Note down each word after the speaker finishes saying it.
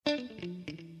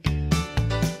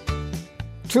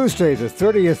Tuesday, the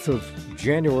 30th of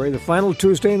January, the final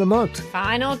Tuesday in the month.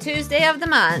 Final Tuesday of the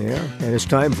month. Yeah, and it's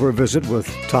time for a visit with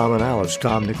Tom and Alice.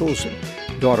 Tom Nichols and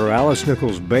daughter Alice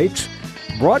Nichols Bates,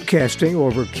 broadcasting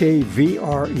over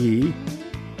KVRE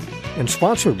and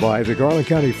sponsored by the Garland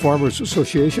County Farmers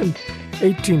Association,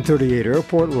 1838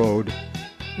 Airport Road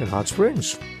in Hot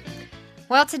Springs.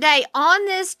 Well, today, on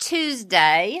this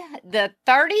Tuesday, the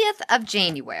 30th of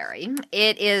January,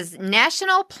 it is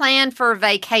National Plan for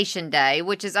Vacation Day,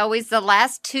 which is always the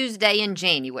last Tuesday in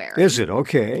January. Is it?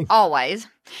 Okay. Always.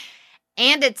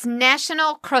 And it's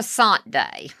National Croissant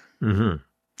Day. Mm-hmm.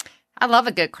 I love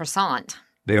a good croissant.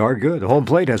 They are good. The home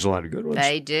plate has a lot of good ones.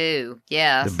 They do,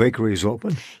 yes. The bakery is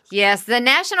open. Yes, the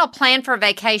National Plan for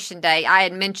Vacation Day, I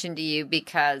had mentioned to you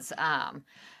because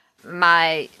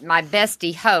my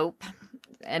bestie, Hope,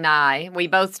 and we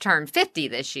both turned 50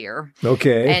 this year.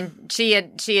 Okay. And she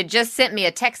had just sent me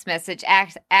a text message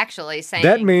actually saying...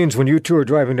 That means when you two are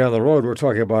driving down the road, we're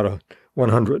talking about a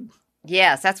 100.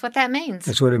 Yes, that's what that means.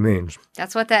 That's what it means.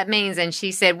 That's what that means. And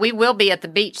she said, we will be at the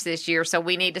beach this year, so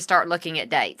we need to start looking at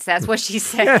dates. That's what she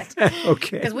said.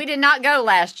 Okay. Because we did not go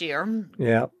last year.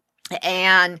 Yeah.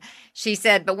 And she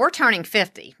said, but we're turning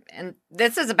 50, and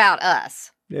this is about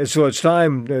us. Yeah, so it's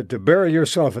time to bury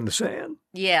yourself in the sand.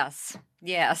 Yes.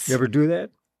 Yes. You ever do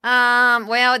that?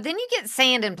 Well, then you get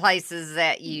sand in places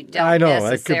that you don't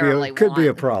necessarily that could be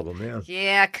a problem, yeah.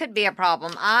 Yeah, it could be a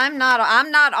problem. I'm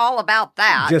not all about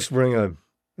that. Just bring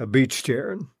a beach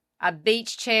chair. A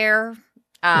beach chair,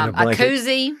 And a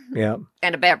koozie, yeah,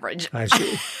 and a beverage. I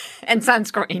see. And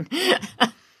sunscreen.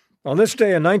 On this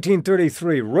day in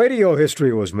 1933, radio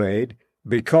history was made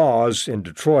because in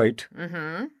Detroit,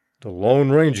 the Lone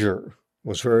Ranger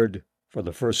was heard for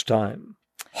the first time.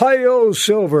 Hi-yo,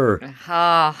 Silver.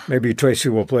 Maybe Tracy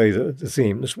will play the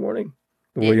theme this morning,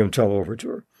 the William Tell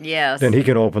Overture. Yes. Then he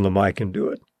can open the mic and do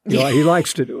it. He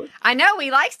likes to do it. I know he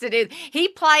likes to do it. He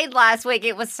played last week.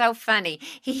 It was so funny.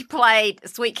 He played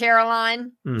Sweet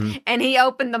Caroline, and he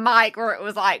opened the mic where it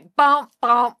was like, bump,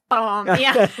 bump, bump.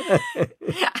 Yeah.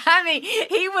 I mean,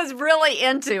 he was really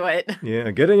into it.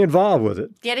 Yeah, getting involved with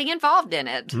it. Getting involved in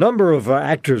it. A number of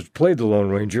actors played the Lone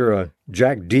Ranger.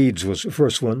 Jack Deeds was the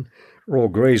first one. Earl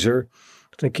Grazer,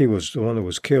 I think he was the one that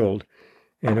was killed.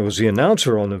 And it was the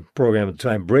announcer on the program at the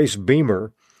time, Brace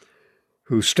Beamer,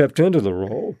 who stepped into the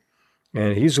role.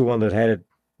 And he's the one that had it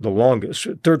the longest,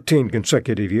 13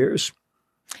 consecutive years.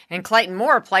 And Clayton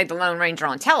Moore played the Lone Ranger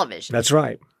on television. That's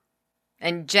right.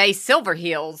 And Jay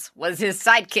Silverheels was his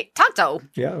sidekick, Tonto.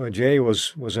 Yeah, Jay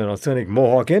was an authentic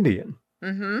Mohawk Indian.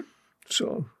 Mm-hmm.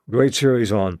 So, great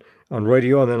series on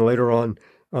radio and then later on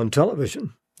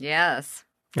television. Yes.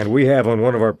 And we have on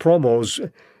one of our promos,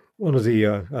 one of the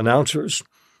announcers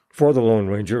for the Lone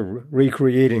Ranger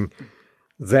recreating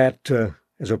that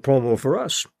as a promo for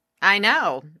us. I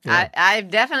know. Yeah.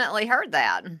 I've definitely heard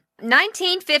that.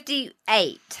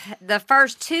 1958, the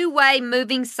first two-way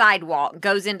moving sidewalk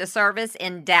goes into service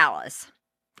in Dallas.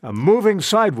 A moving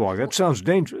sidewalk. That sounds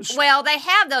dangerous. Well, they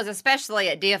have those, especially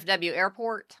at DFW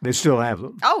Airport. They still have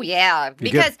them. Oh, yeah.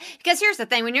 Because here's the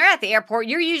thing. When you're at the airport,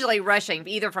 you're usually rushing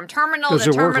either from terminal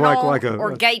to terminal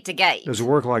or gate to gate. Does it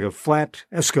work like a flat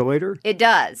escalator? It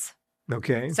does.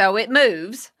 Okay. So it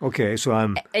moves. Okay,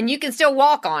 so and you can still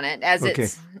walk on it as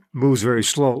it's... moves very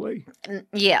slowly.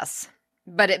 Yes.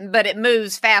 But it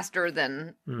moves faster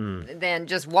than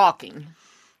just walking.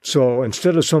 So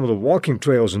instead of some of the walking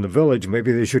trails in the village,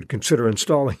 maybe they should consider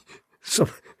installing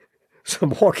some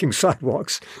walking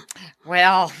sidewalks.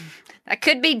 Well, that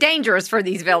could be dangerous for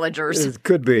these villagers. It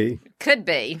could be. Could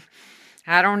be.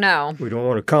 I don't know. We don't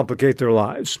want to complicate their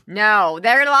lives. No,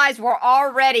 their lives were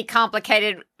already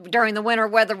complicated during the winter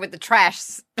weather with the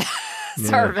trash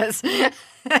service.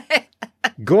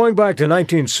 Going back to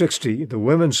 1960, the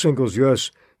Women's Singles U.S.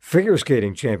 Figure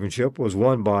Skating Championship was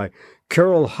won by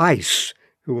Carol Heiss,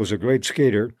 who was a great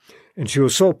skater, and she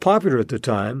was so popular at the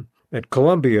time that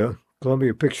Columbia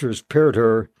Pictures paired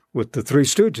her with the Three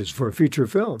Stooges for a feature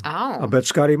film. Oh. I bet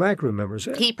Scotty Mack remembers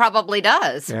that. He probably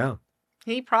does. Yeah.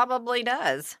 He probably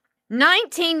does.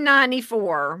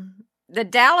 1994, the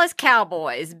Dallas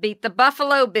Cowboys beat the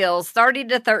Buffalo Bills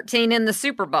 30-13 in the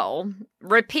Super Bowl,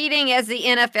 repeating as the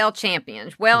NFL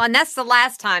champions. Well, and that's the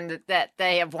last time that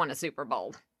they have won a Super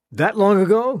Bowl. That long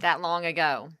ago? That long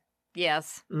ago,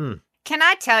 yes. Can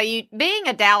I tell you, being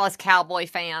a Dallas Cowboy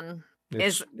fan you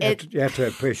have to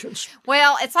have patience.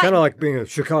 Well, it's like... kind of like being a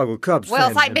Chicago Cubs fan. Well,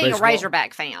 it's like being a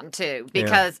Razorback fan, too,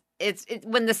 because it's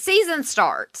when the season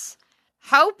starts,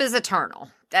 hope is eternal.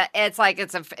 It's like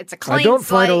it's a clean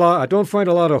slate. I don't find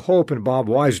a lot of hope in Bob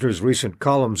Weisner's recent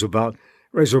columns about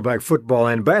Razorback football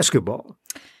and basketball.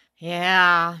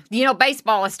 Yeah.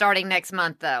 Baseball is starting next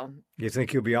month, though. You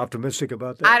think you'll be optimistic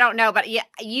about that? I don't know, but yeah,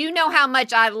 you know how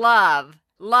much I love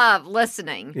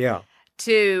listening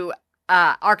to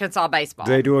Arkansas baseball.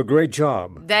 They do a great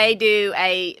job. They do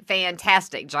a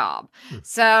fantastic job.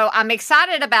 So I'm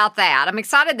excited about that. I'm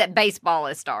excited that baseball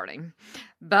is starting.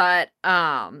 But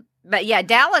yeah,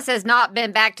 Dallas has not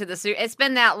been back to the Super. It's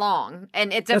been that long,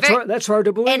 and that's hard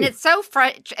to believe. And it's so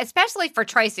especially for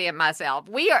Tracy and myself.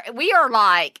 We are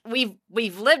like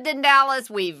we've lived in Dallas.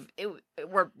 We're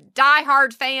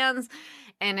diehard fans,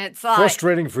 and it's like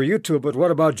frustrating for you two. But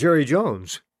what about Jerry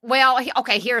Jones? Well,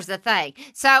 okay, here's the thing.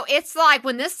 So it's like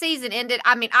when this season ended,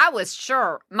 I mean, I was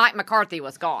sure Mike McCarthy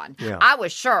was gone. Yeah. I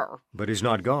was sure. But he's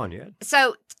not gone yet.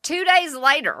 So 2 days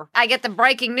later, I get the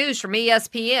breaking news from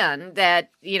ESPN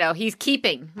that, he's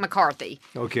keeping McCarthy.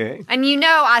 Okay. And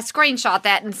I screenshot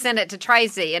that and sent it to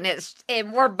Tracy, and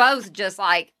we're both just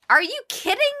like, are you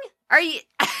kidding? Are you...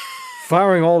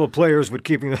 Firing all the players but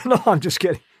keeping them... No, I'm just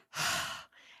kidding.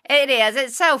 It is.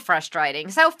 It's so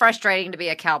frustrating. So frustrating to be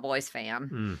a Cowboys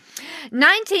fan.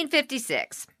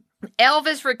 1956,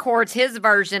 Elvis records his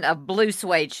version of Blue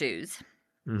Suede Shoes.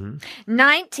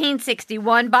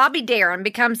 1961, Bobby Darin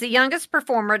becomes the youngest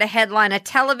performer to headline a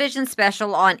television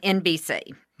special on NBC.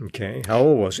 Okay. How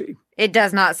old was he? It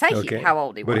does not say how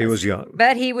old he was. But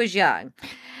he was young.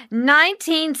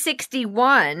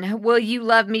 1961, Will You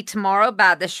Love Me Tomorrow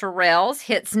by the Shirelles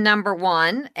hits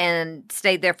 #1 and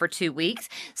stayed there for 2 weeks.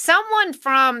 Someone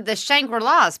from the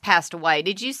Shangri-Las passed away.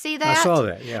 Did you see that? I saw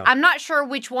that, yeah. I'm not sure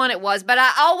which one it was, but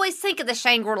I always think of the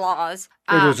Shangri-Las.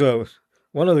 It was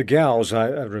one of the gals. I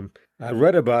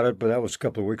read about it, but that was a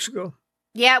couple of weeks ago.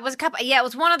 Yeah, it was it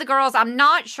was one of the girls. I'm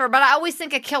not sure, but I always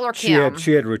think of Killer Kim.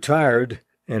 She had retired.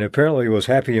 And apparently was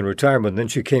happy in retirement. Then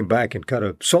she came back and cut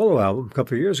a solo album a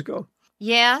couple of years ago.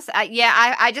 Yes.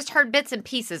 I just heard bits and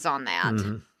pieces on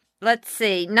that. Let's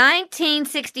see.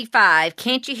 1965,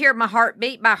 Can't You Hear My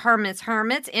Heartbeat by Herman's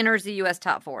Hermits enters the U.S.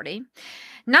 Top 40.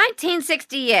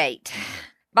 1968,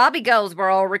 Bobby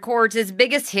Goldsboro records his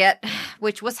biggest hit,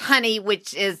 which was Honey,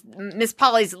 which is Miss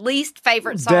Polly's least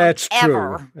favorite song That's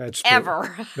ever. True. That's true.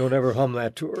 Ever. Don't ever hum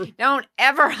that to her. Don't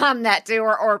ever hum that to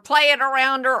her or play it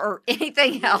around her or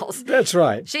anything else. That's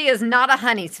right. She is not a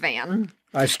Honeys fan.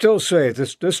 I still say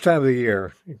this time of the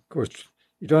year, of course,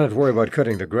 you don't have to worry about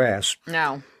cutting the grass.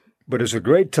 No. But it's a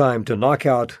great time to knock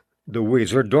out the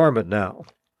weeds. They're dormant now.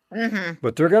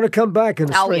 But they're going to come back in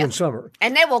the spring and summer.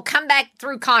 And they will come back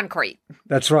through concrete.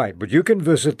 That's right. But you can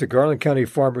visit the Garland County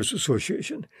Farmers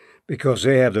Association because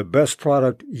they have the best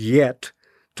product yet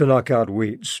to knock out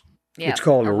weeds. Yeah, it's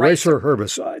called Eraser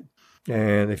Herbicide.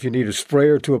 And if you need a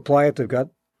sprayer to apply it, they've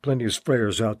got plenty of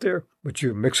sprayers out there. But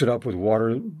you mix it up with water.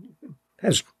 It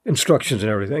has instructions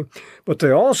and everything. But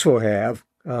they also have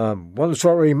one that's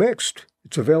already mixed.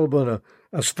 It's available in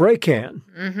a spray can.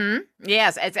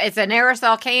 Yes, it's an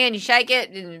aerosol can. You shake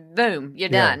it, and boom, you're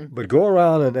done. But go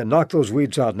around and knock those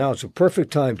weeds out now. It's a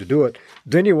perfect time to do it.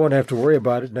 Then you won't have to worry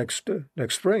about it next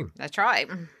spring. That's right.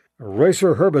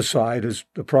 Eraser Herbicide is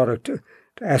the product to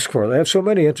ask for. They have so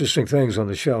many interesting things on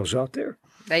the shelves out there.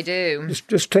 They do.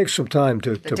 Just take some time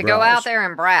to browse. Go out there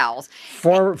and browse.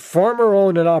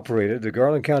 Farmer-owned and operated, the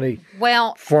Garland County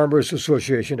Farmers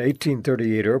Association,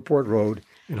 1838 Airport Road,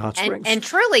 in Hot Springs. And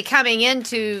truly coming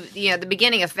into the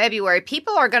beginning of February,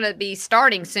 people are going to be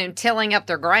starting soon tilling up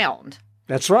their ground.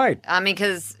 That's right. I mean,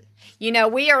 because,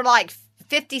 we are like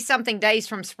 50-something days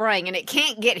from spring, and it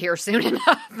can't get here soon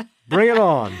enough. Bring it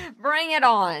on. Bring it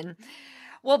on.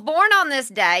 Well, born on this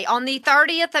day, on the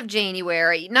 30th of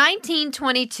January,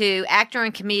 1922, actor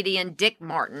and comedian Dick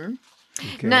Martin.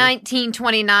 Okay.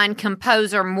 1929,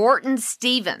 composer Morton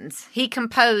Stevens. He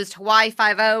composed Hawaii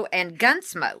Five-0 and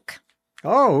Gunsmoke.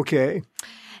 Oh, okay.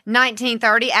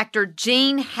 1930, actor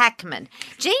Gene Hackman.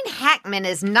 Gene Hackman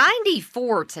is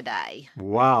 94 today.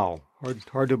 Wow.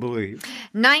 Hard to believe.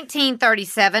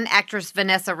 1937, actress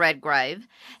Vanessa Redgrave.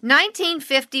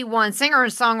 1951, singer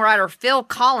and songwriter Phil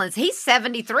Collins. He's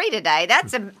 73 today.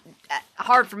 That's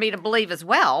hard for me to believe as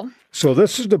well. So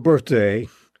this is the birthday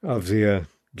of the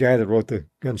guy that wrote the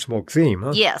Gunsmoke theme,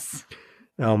 huh? Yes.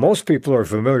 Now, most people are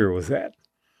familiar with that.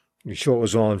 The show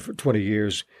was on for 20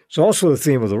 years. It's also the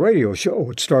theme of the radio show,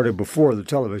 which started before the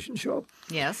television show.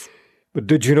 Yes. But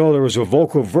did you know there was a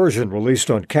vocal version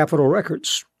released on Capitol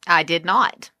Records? I did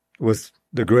not. With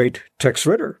the great Tex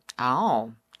Ritter.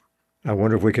 Oh. I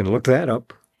wonder if we can look that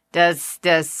up. Does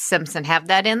Simpson have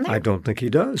that in there? I don't think he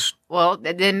does. Well,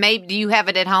 then maybe, do you have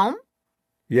it at home?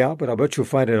 Yeah, but I bet you'll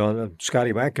find it on,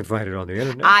 Scotty Mac can find it on the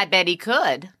internet. I bet he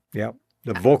could. Yeah.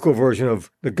 The vocal version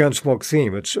of the Gunsmoke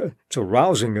theme. It's a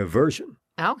rousing version.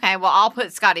 Okay, well, I'll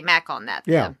put Scotty Mack on that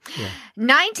then. Yeah.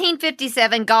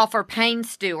 1957, golfer Payne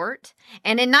Stewart.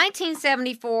 And in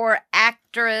 1974,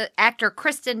 actor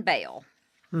Kristen Bale.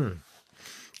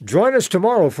 Join us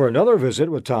tomorrow for another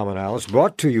visit with Tom and Alice,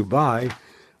 brought to you by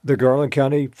the Garland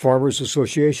County Farmers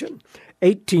Association,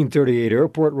 1838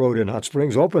 Airport Road in Hot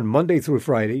Springs, open Monday through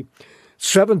Friday,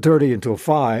 7:30 until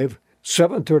 5,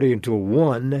 7:30 until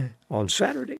 1 on Saturday.